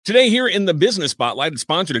Today here in the Business Spotlight, it's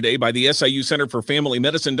sponsored today by the SIU Center for Family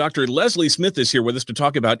Medicine. Dr. Leslie Smith is here with us to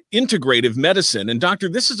talk about integrative medicine. And doctor,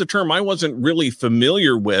 this is a term I wasn't really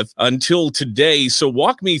familiar with until today. So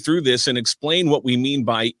walk me through this and explain what we mean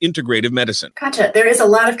by integrative medicine. Gotcha. There is a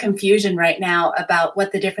lot of confusion right now about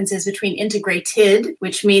what the difference is between integrated,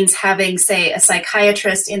 which means having, say, a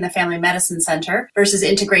psychiatrist in the family medicine center, versus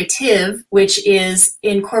integrative, which is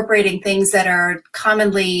incorporating things that are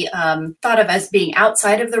commonly thought of as being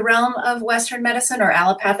outside of the realm of Western medicine or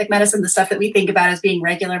allopathic medicine, the stuff that we think about as being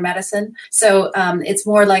regular medicine. So it's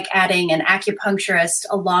more like adding an acupuncturist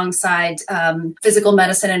alongside physical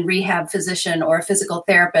medicine and rehab physician or a physical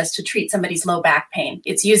therapist to treat somebody's low back pain.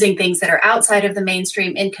 It's using things that are outside of the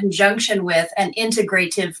mainstream in conjunction with and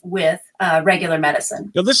integrative with regular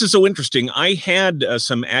medicine. Now, this is so interesting. I had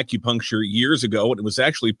some acupuncture years ago, and it was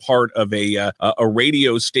actually part of a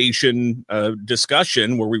radio station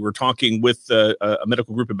discussion where we were talking with a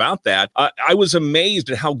medical group about that. I was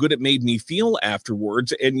amazed at how good it made me feel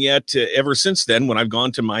afterwards, and yet ever since then, when I've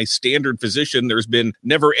gone to my standard physician, there's been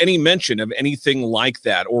never any mention of anything like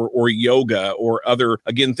that, or yoga, or other,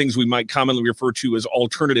 again, things we might commonly refer to as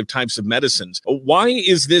alternative types of medicines. Why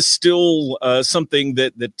is this still something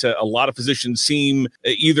that a lot of physicians seem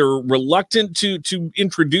either reluctant to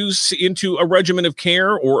introduce into a regimen of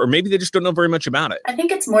care, or maybe they just don't know very much about it? I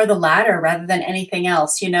think it's more the latter rather than anything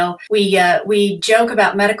else. You know, we joke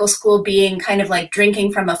about medical school being kind of like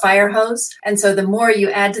drinking from a fire hose. And so the more you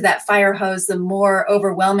add to that fire hose, the more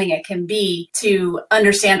overwhelming it can be to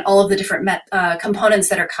understand all of the different components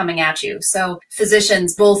that are coming at you. So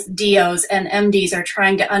physicians, both DOs and MDs, are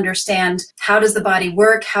trying to understand, how does the body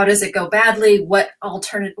work? How does it go badly? What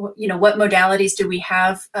modalities do we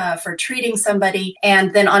have for treating somebody?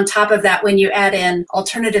 And then on top of that, when you add in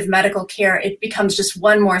alternative medical care, it becomes just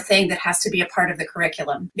one more thing that has to be a part of the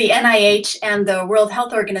curriculum. The NIH and the World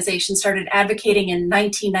Health Organization started advocating in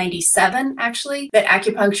 1997, actually, that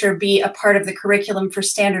acupuncture be a part of the curriculum for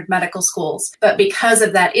standard medical schools. But because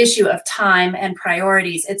of that issue of time and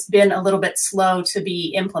priorities, it's been a little bit slow to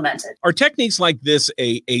be implemented. Are techniques like this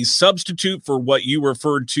a substitute for what you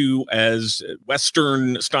referred to as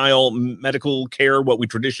Western style medical care, what we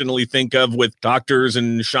traditionally think of with doctors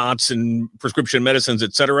and shots and prescription medicines,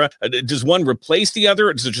 et cetera? Does one replace the other,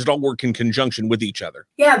 or does it just all work in conjunction with each other?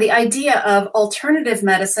 Yeah, the idea of alternative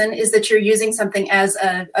medicine is that you're using something as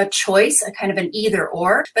a choice, a kind of an either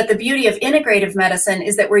or. But the beauty of integrative medicine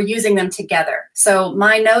is that we're using them together. So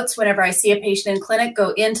my notes, whenever I see a patient in clinic,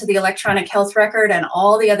 go into the electronic health record, and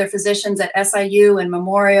all the other physicians at SIU and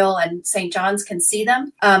Memorial and St. John's can see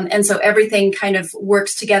them. And so everything kind of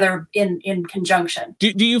works together in conjunction.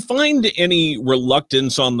 Do you find any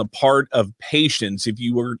reluctance on the part of patients if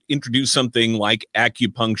you were to introduce something like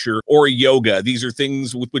acupuncture or yoga? These are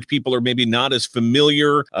things with which people are maybe not as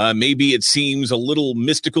familiar. Maybe it seems a little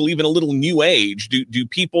mystical, even a little new age. Do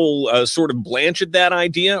people sort of blanch at that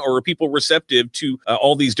idea, or are people receptive to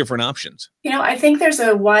all these different options? You know, I think there's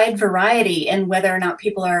a wide variety in whether or not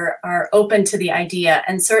people are open to the idea.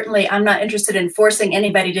 And certainly I'm not interested in forcing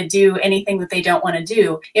anybody to do anything that they don't want to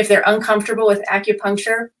do. If they're uncomfortable with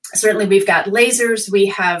acupuncture, certainly we've got lasers, we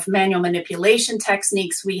have manual manipulation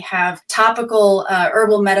techniques, we have topical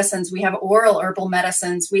herbal medicines, we have oral herbal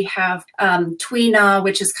medicines, we have Tui Na,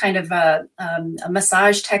 which is kind of a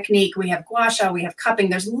massage technique, we have gua sha, we have cupping.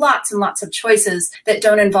 There's lots and lots of choices that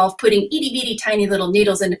don't involve putting itty bitty tiny little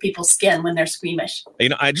needles into people's skin when they're squeamish. You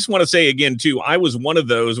know, I just want to say again, too, I was one of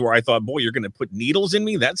those where I thought, boy, you're going to put needles in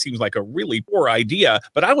me? That seems like a really poor idea.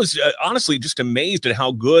 But I was honestly just amazed at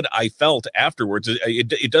how good I felt afterwards.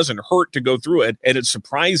 It doesn't hurt to go through it, and it's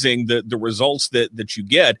surprising the results that you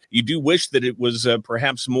get. You do wish that it was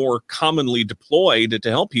perhaps more commonly deployed to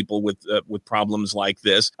help people with problems like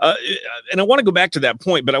this. And I want to go back to that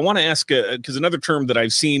point, but I want to ask, because another term that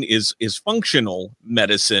I've seen is functional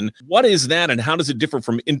medicine. What is that, and how does it differ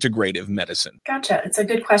from integrative medicine? Gotcha. It's a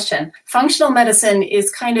good question. Functional medicine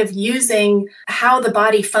is kind of using how the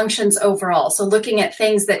body functions overall. So looking at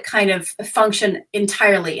things that kind of function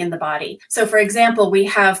entirely in the body. So for example, we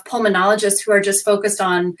have pulmonologists who are just focused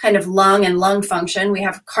on kind of lung and lung function. We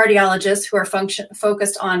have cardiologists who are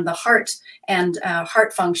focused on the heart and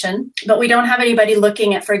heart function. But we don't have anybody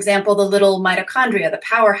looking at, for example, the little mitochondria, the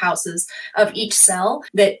powerhouses of each cell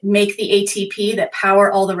that make the ATP that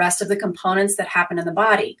power all the rest of the components that happen in the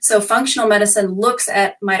body. So functional medicine looks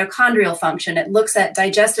at mitochondrial function. It looks at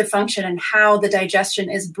digestive function and how the digestion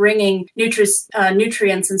is bringing nutrients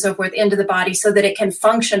and so forth into the body so that it can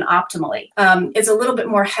function optimally. It's a little bit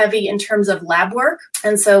more heavy in terms of lab work.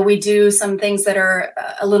 And so we do some things that are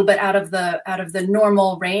a little bit out of the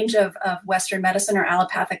normal range of Western Western medicine or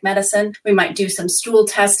allopathic medicine. We might do some stool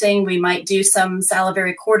testing. We might do some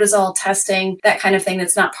salivary cortisol testing, that kind of thing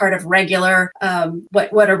that's not part of regular,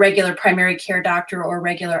 what a regular primary care doctor or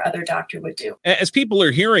regular other doctor would do. As people are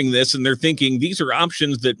hearing this and they're thinking, these are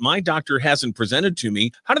options that my doctor hasn't presented to me,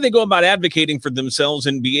 how do they go about advocating for themselves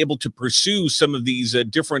and be able to pursue some of these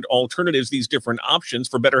different alternatives, these different options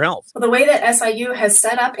for better health? Well, the way that SIU has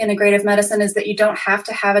set up integrative medicine is that you don't have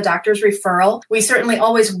to have a doctor's referral. We certainly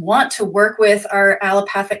always want to work with our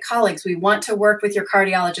allopathic colleagues. We want to work with your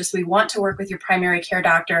cardiologist. We want to work with your primary care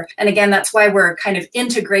doctor. And again, that's why we're kind of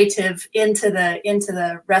integrative into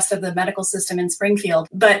the rest of the medical system in Springfield.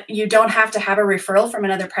 But you don't have to have a referral from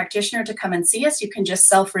another practitioner to come and see us. You can just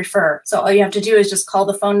self-refer. So all you have to do is just call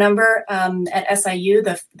the phone number at SIU,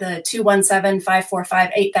 the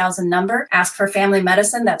 217-545-8000 number, ask for family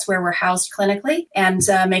medicine. That's where we're housed clinically, and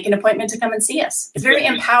make an appointment to come and see us. It's very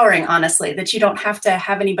empowering, honestly, that you don't have to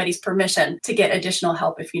have anybody's permission to get additional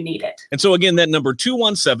help if you need it. And so again, that number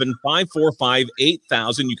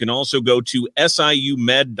 217-545-8000. You can also go to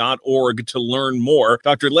siumed.org to learn more.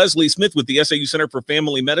 Dr. Leslie Smith with the SIU Center for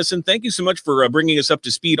Family Medicine, thank you so much for bringing us up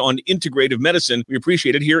to speed on integrative medicine. We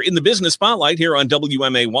appreciate it here in the Business Spotlight here on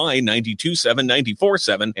WMAY 92.7,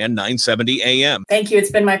 94.7, and 970 AM. Thank you.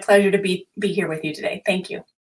 It's been my pleasure to be here with you today. Thank you.